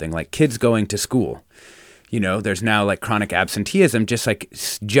broke something, like kids going to school. There's now like chronic absenteeism just like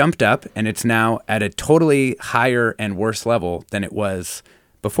jumped up, and it's now at a totally higher and worse level than it was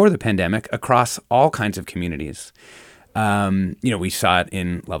before the pandemic across all kinds of communities. We saw it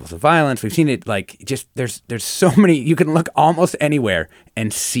in levels of violence. We've seen it like just there's so many. You can look almost anywhere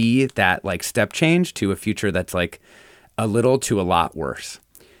and see that like step change to a future that's like a little to a lot worse.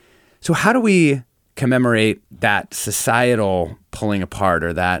 So how do we commemorate that societal pulling apart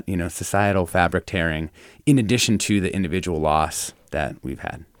or that, societal fabric tearing in addition to the individual loss that we've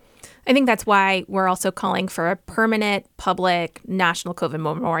had? I think that's why we're also calling for a permanent public national COVID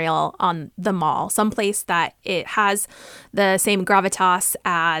memorial on the Mall, someplace that it has the same gravitas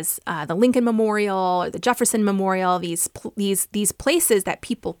as the Lincoln Memorial or the Jefferson Memorial, these places that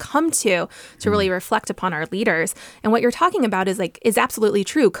people come to really reflect upon our leaders. And what you're talking about is absolutely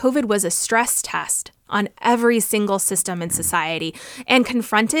true. COVID was a stress test on every single system in society and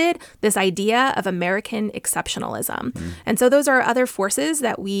confronted this idea of American exceptionalism. And so those are other forces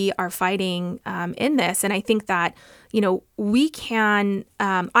that we are fighting in this. And I think that, we can,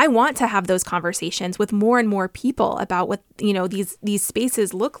 I want to have those conversations with more and more people about what, these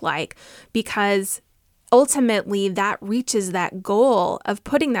spaces look like, because ultimately that reaches that goal of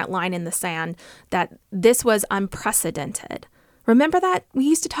putting that line in the sand that this was unprecedented. Remember that? We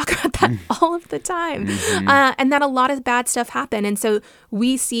used to talk about that all of the time, and that a lot of bad stuff happened. And so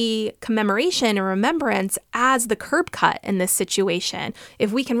we see commemoration and remembrance as the curb cut in this situation.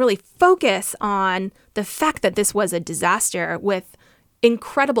 If we can really focus on the fact that this was a disaster with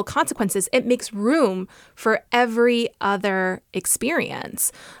incredible consequences, it makes room for every other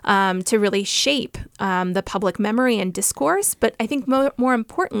experience to really shape the public memory and discourse. But I think more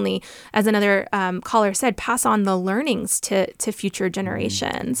importantly, as another caller said, pass on the learnings to future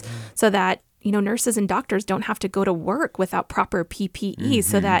generations so that nurses and doctors don't have to go to work without proper PPE,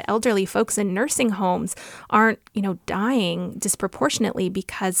 so that elderly folks in nursing homes aren't, dying disproportionately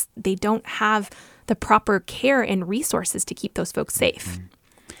because they don't have the proper care and resources to keep those folks safe.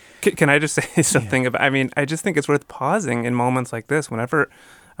 Can I just say something about, I just think it's worth pausing in moments like this. Whenever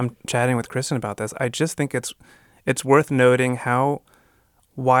I'm chatting with Kristin about this, I just think it's worth noting how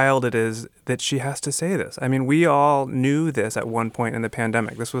wild it is that she has to say this. We all knew this at one point in the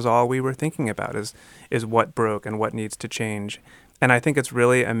pandemic. This was all we were thinking about is what broke and what needs to change. And I think it's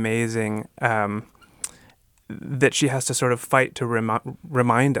really amazing that she has to sort of fight to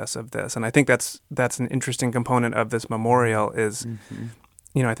remind us of this. And I think that's an interesting component of this memorial is,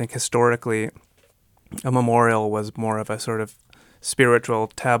 I think historically a memorial was more of a sort of spiritual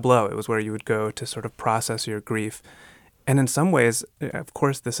tableau. It was where you would go to sort of process your grief. And in some ways, of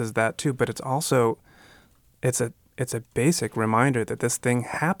course, this is that too, but it's also, it's a basic reminder that this thing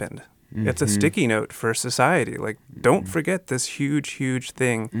happened. Mm-hmm. It's a sticky note for society. Like, don't forget this huge, huge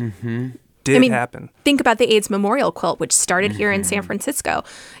thing did happen. Think about the AIDS Memorial Quilt, which started here in San Francisco.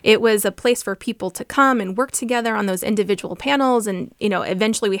 It was a place for people to come and work together on those individual panels. And,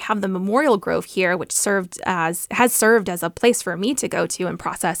 eventually we have the Memorial Grove here, which has served as a place for me to go to and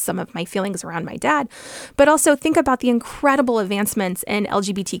process some of my feelings around my dad. But also think about the incredible advancements in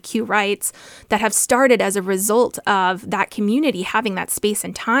LGBTQ rights that have started as a result of that community having that space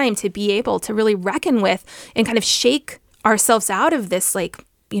and time to be able to really reckon with and kind of shake ourselves out of this,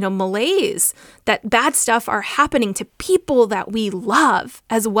 malaise that bad stuff are happening to people that we love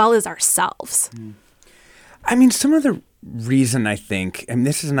as well as ourselves. I mean, some of the reason I think, and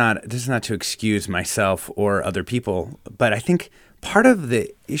this is not to excuse myself or other people, but I think part of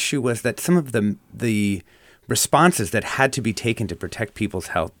the issue was that some of the responses that had to be taken to protect people's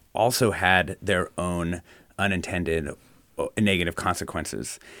health also had their own unintended negative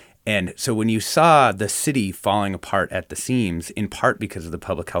consequences. And so when you saw the city falling apart at the seams, in part because of the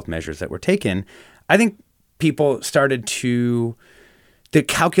public health measures that were taken, I think people started to – the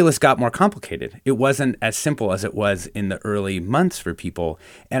calculus got more complicated. It wasn't as simple as it was in the early months for people.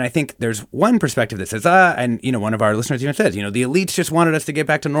 And I think there's one perspective that says, one of our listeners even says, the elites just wanted us to get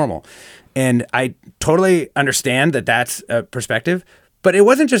back to normal. And I totally understand that that's a perspective. But it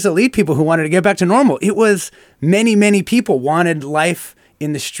wasn't just elite people who wanted to get back to normal. It was many, many people wanted life –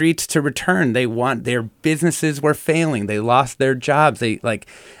 in the streets to return. Their businesses were failing. They lost their jobs.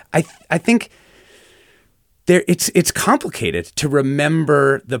 I think it's complicated to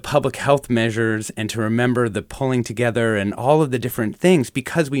remember the public health measures and to remember the pulling together and all of the different things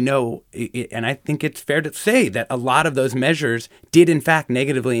because we know, and I think it's fair to say that a lot of those measures did in fact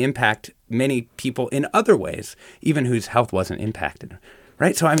negatively impact many people in other ways, even whose health wasn't impacted.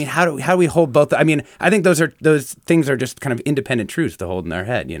 Right. So, I mean, how do we hold both? I mean, I think those things are just kind of independent truths to hold in our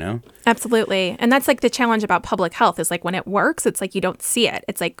head, Absolutely. And that's the challenge about public health is when it works, it's you don't see it.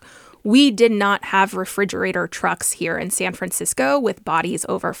 It's we did not have refrigerator trucks here in San Francisco with bodies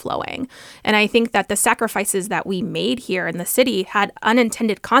overflowing. And I think that the sacrifices that we made here in the city had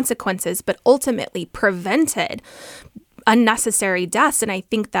unintended consequences, but ultimately prevented unnecessary deaths. And I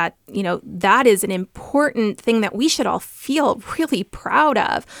think that, that is an important thing that we should all feel really proud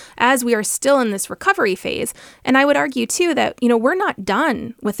of as we are still in this recovery phase. And I would argue, too, that, we're not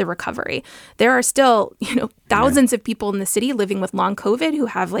done with the recovery. There are still, thousands of people in the city living with long COVID who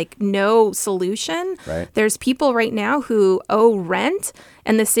have no solution. Right. There's people right now who owe rent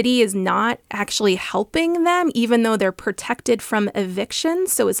and the city is not actually helping them, even though they're protected from eviction.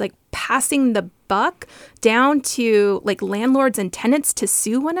 So it's passing the buck down to landlords and tenants to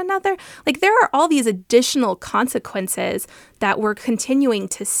sue one another. There are all these additional consequences that we're continuing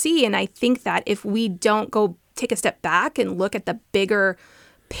to see. And I think that if we don't go take a step back and look at the bigger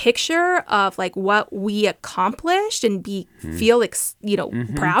picture of what we accomplished and feel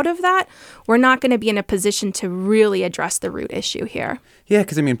proud of that, we're not going to be in a position to really address the root issue here. Yeah,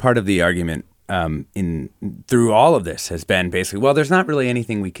 because part of the argument through all of this has been basically, well, there's not really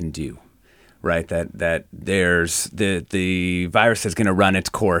anything we can do, right? That there's the virus is going to run its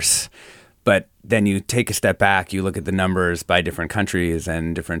course, but then you take a step back, you look at the numbers by different countries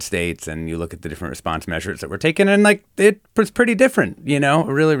and different states, and you look at the different response measures that were taken, and it was pretty different,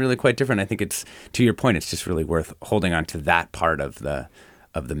 really, really quite different. I think it's, to your point, it's just really worth holding on to that part of the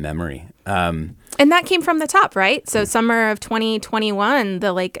memory. And that came from the top, right? So summer of 2021,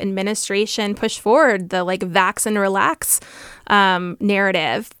 the administration pushed forward the vax and relax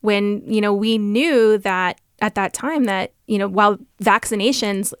narrative when, we knew that at that time that, while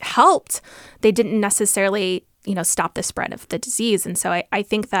vaccinations helped, they didn't necessarily, stop the spread of the disease. And so I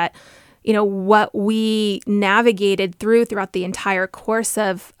think that, what we navigated throughout the entire course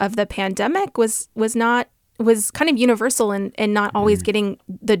of the pandemic was kind of universal and not always getting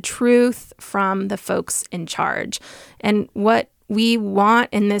the truth from the folks in charge. And what we want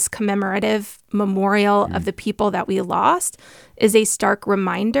in this commemorative memorial of the people that we lost is a stark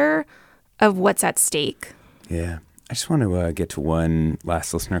reminder of what's at stake. Yeah. I just want to get to one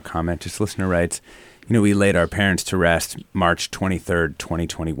last listener comment. Just listener writes, we laid our parents to rest March 23rd,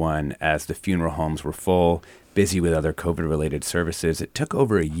 2021, as the funeral homes were full, busy with other COVID-related services. It took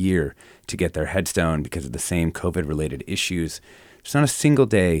over a year to get their headstone because of the same COVID-related issues. There's not a single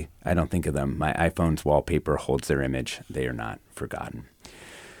day I don't think of them. My iPhone's wallpaper holds their image. They are not forgotten.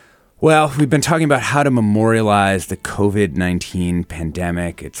 Well, we've been talking about how to memorialize the COVID-19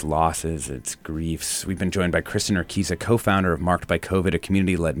 pandemic, its losses, its griefs. We've been joined by Kristin Urquiza, co-founder of Marked by COVID, a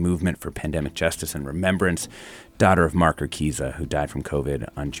community-led movement for pandemic justice and remembrance, daughter of Mark Urquiza, who died from COVID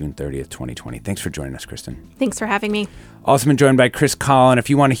on June 30th, 2020. Thanks for joining us, Kristin. Thanks for having me. Also been joined by Chris Colin. If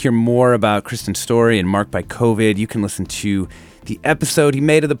you want to hear more about Kristin's story and Marked by COVID, you can listen to the episode he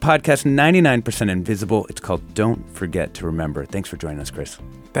made of the podcast 99% Invisible. It's called Don't Forget to Remember. Thanks for joining us, Chris.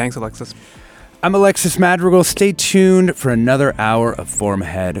 Thanks, Alexis. I'm Alexis Madrigal. Stay tuned for another hour of Forum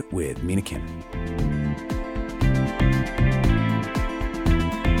Ahead with Mina Kim.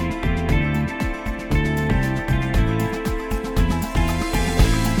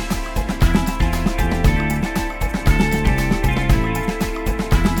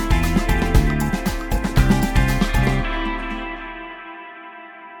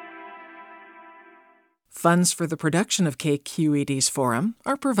 Funds for the production of KQED's Forum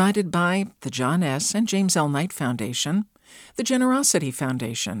are provided by the John S. and James L. Knight Foundation, the Generosity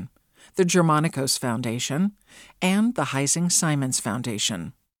Foundation, the Germanicos Foundation, and the Heising-Simons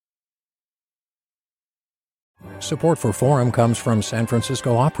Foundation. Support for Forum comes from San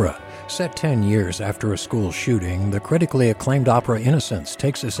Francisco Opera. Set 10 years after a school shooting, the critically acclaimed opera Innocence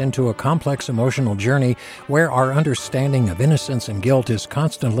takes us into a complex emotional journey where our understanding of innocence and guilt is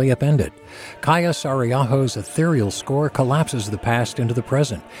constantly upended. Kaya Sariaho's ethereal score collapses the past into the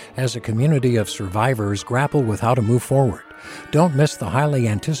present as a community of survivors grapple with how to move forward. Don't miss the highly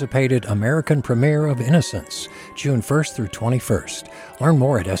anticipated American premiere of Innocence, June 1st through 21st. Learn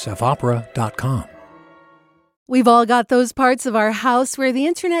more at sfopera.com. We've all got those parts of our house where the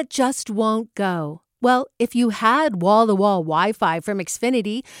internet just won't go. Well, if you had wall-to-wall Wi-Fi from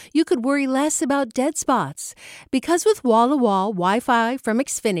Xfinity, you could worry less about dead spots. Because with wall-to-wall Wi-Fi from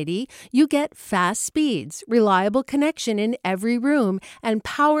Xfinity, you get fast speeds, reliable connection in every room, and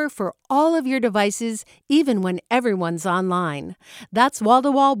power for all of your devices, even when everyone's online. That's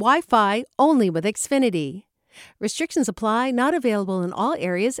wall-to-wall Wi-Fi only with Xfinity. Restrictions apply, not available in all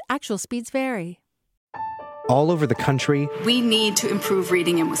areas. Actual speeds vary. All over the country, we need to improve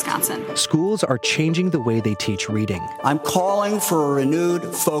reading in Wisconsin. Schools are changing the way they teach reading. I'm calling for a renewed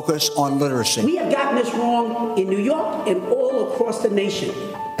focus on literacy. We have gotten this wrong in New York and all across the nation.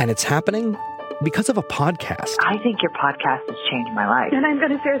 And it's happening because of a podcast. I think your podcast has changed my life. And I'm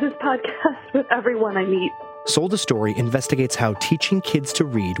going to share this podcast with everyone I meet. Sold a Story investigates how teaching kids to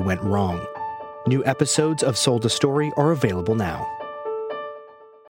read went wrong. New episodes of Sold a Story are available now.